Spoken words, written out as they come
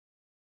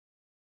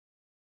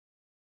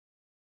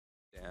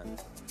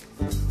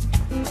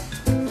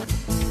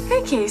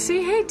Hey,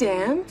 Casey. Hey,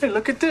 Dan. Hey,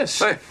 look at this.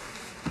 Hey.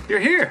 You're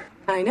here.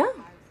 I know.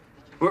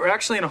 We're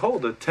actually in a hole.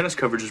 The tennis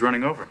coverage is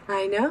running over.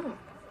 I know.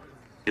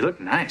 You look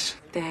nice.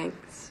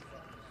 Thanks.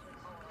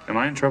 Am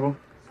I in trouble?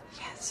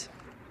 Yes.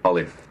 I'll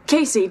leave.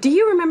 Casey, do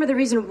you remember the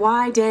reason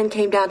why Dan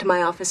came down to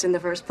my office in the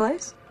first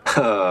place?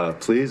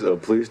 Please, oh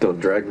please don't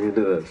drag me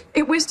into this.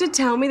 It was to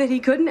tell me that he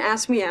couldn't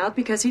ask me out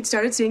because he'd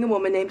started seeing a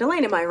woman named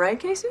Elaine. Am I right,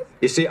 Casey?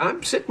 You see,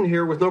 I'm sitting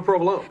here with no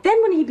provolone.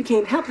 Then when he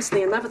became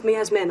helplessly in love with me,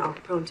 as men are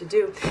prone to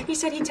do, he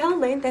said he'd tell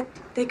Elaine that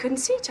they couldn't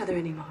see each other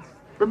anymore.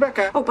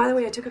 Rebecca. Oh, by the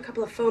way, I took a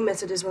couple of phone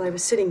messages while I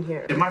was sitting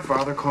here. Did my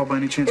father call by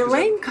any chance?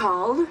 Elaine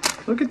called.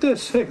 Look at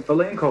this. Hey,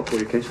 Elaine called for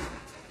you, Casey.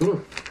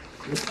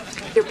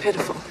 You're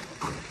pitiful.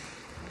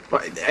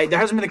 Well, there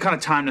hasn't been the kind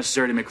of time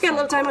necessary to make a You got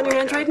a little time on your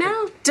hands right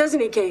now, doesn't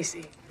he,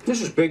 Casey? This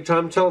is big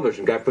time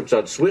television. Guy puts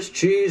out Swiss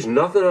cheese,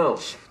 nothing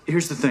else.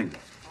 Here's the thing.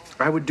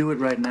 I would do it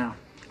right now.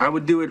 I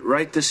would do it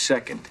right this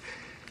second.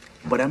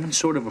 But I'm in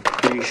sort of a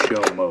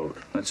pre-show mode.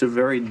 That's a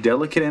very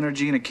delicate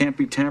energy and it can't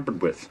be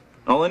tampered with.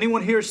 All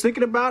anyone here is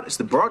thinking about is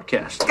the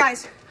broadcast.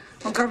 Guys,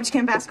 want garbage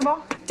can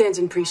basketball? Dan's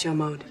in pre-show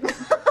mode.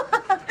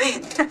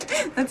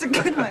 That's a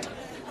good one.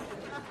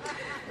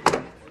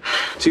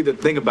 See, the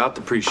thing about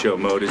the pre-show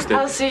mode is that...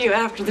 I'll see you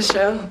after the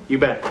show. You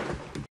bet.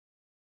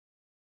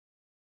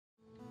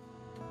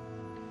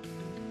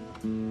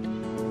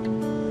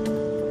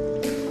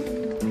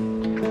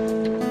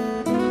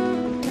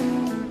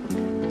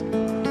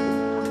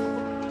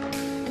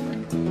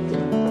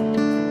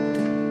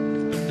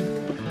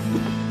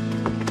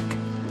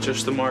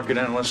 Just the market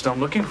analyst I'm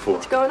looking for.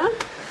 What's going on?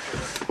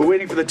 We're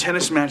waiting for the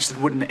tennis match that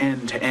wouldn't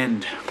end to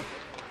end.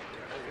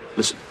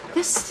 Listen.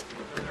 This...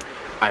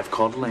 I've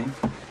called Elaine.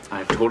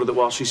 I've told her that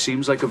while she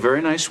seems like a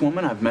very nice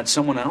woman, I've met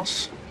someone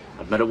else.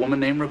 I've met a woman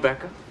named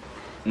Rebecca.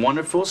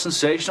 Wonderful,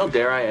 sensational,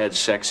 dare I add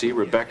sexy,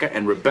 Rebecca.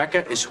 And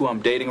Rebecca is who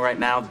I'm dating right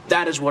now.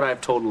 That is what I've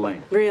told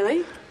Elaine.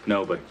 Really?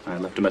 No, but I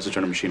left a message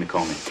on her machine to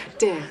call me.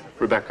 Dan.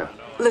 Rebecca.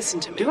 Listen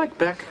to me. Do you like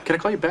Beck? Can I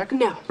call you Beck?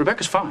 No.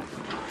 Rebecca's fine.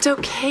 It's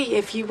okay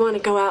if you want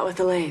to go out with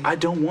Elaine. I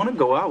don't want to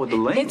go out with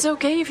Elaine. It's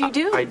okay if you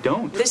do. I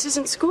don't. This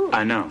isn't school.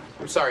 I know.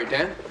 I'm sorry,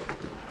 Dan.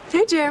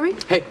 Hey, Jeremy.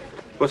 Hey,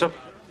 What's up?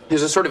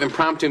 there's a sort of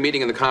impromptu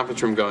meeting in the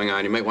conference room going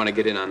on. You might want to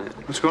get in on it.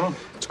 What's going on?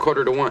 It's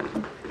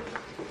 1:45.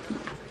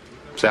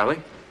 Sally?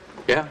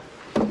 Yeah?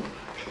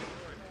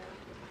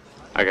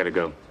 I gotta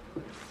go.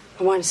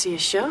 I want to see a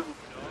show.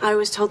 I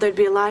was told there'd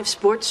be a live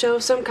sports show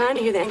of some kind.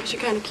 I hear the anchors are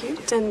kind of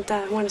cute, and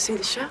I want to see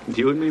the show.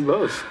 You and me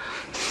both.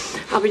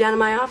 I'll be down in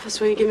my office.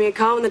 Will you give me a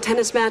call when the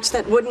tennis match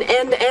that wouldn't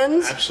end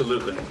ends?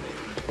 Absolutely.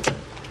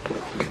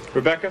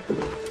 Rebecca?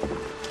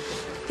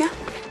 Yeah.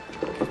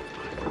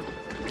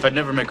 I'd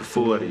never make a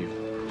fool out of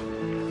you.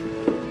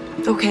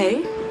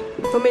 Okay.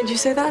 What made you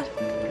say that?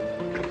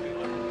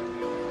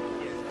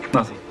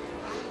 Nothing.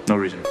 No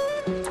reason.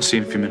 I'll see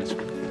you in a few minutes.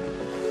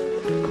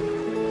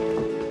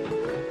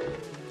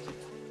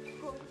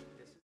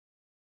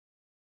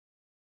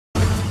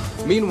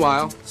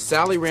 Meanwhile,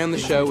 Sally ran the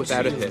show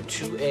without a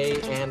hitch.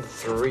 2A and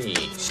 3.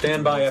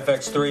 Stand by,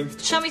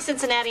 FX3. Show me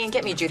Cincinnati and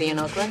get me Judy in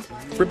Oakland.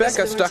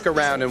 Rebecca stuck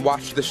around and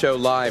watched the show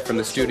live from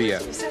the studio.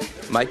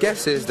 My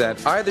guess is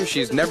that either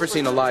she's never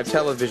seen a live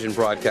television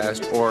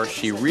broadcast or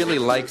she really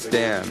likes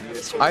Dan.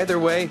 Either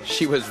way,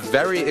 she was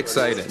very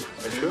excited.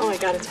 Oh my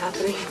God, it's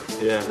happening.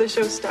 Yeah. The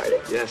show's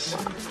started. Yes.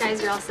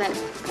 Guys, you're all set.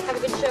 Have a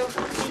good show.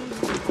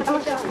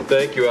 Oh, God.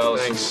 Thank you,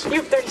 Alice. Thanks.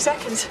 You have 30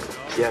 seconds.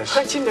 Yes.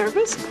 Aren't you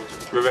nervous?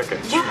 Rebecca.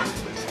 Yeah.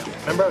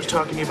 Remember I was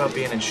talking to you about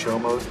being in show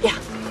mode? Yeah.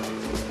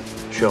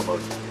 Show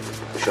mode.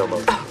 Show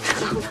mode.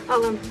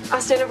 Oh, I'll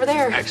stand over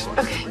there. Excellent.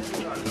 Okay.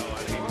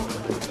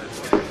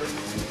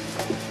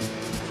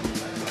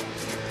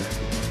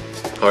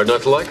 Hard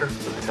not to like her.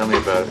 Tell me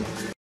about it.